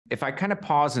if I kind of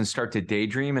pause and start to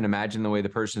daydream and imagine the way the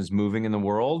person is moving in the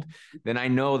world, then I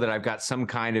know that I've got some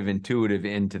kind of intuitive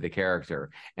into the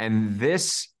character. And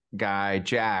this guy,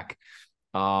 Jack,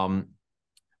 um,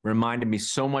 reminded me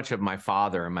so much of my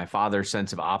father and my father's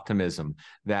sense of optimism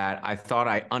that I thought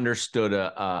I understood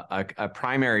a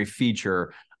primary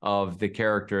feature of the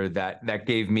character that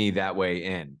gave me that way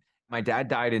in. My dad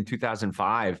died in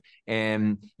 2005,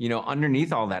 and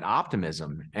underneath all that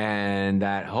optimism and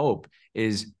that hope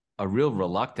is a real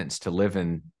reluctance to live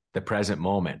in the present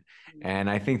moment. And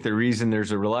I think the reason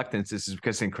there's a reluctance is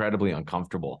because it's incredibly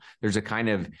uncomfortable. There's a kind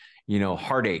of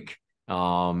heartache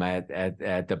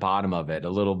at the bottom of it, a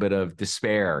little bit of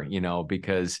despair,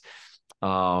 because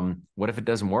what if it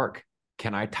doesn't work?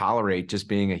 Can I tolerate just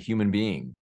being a human being?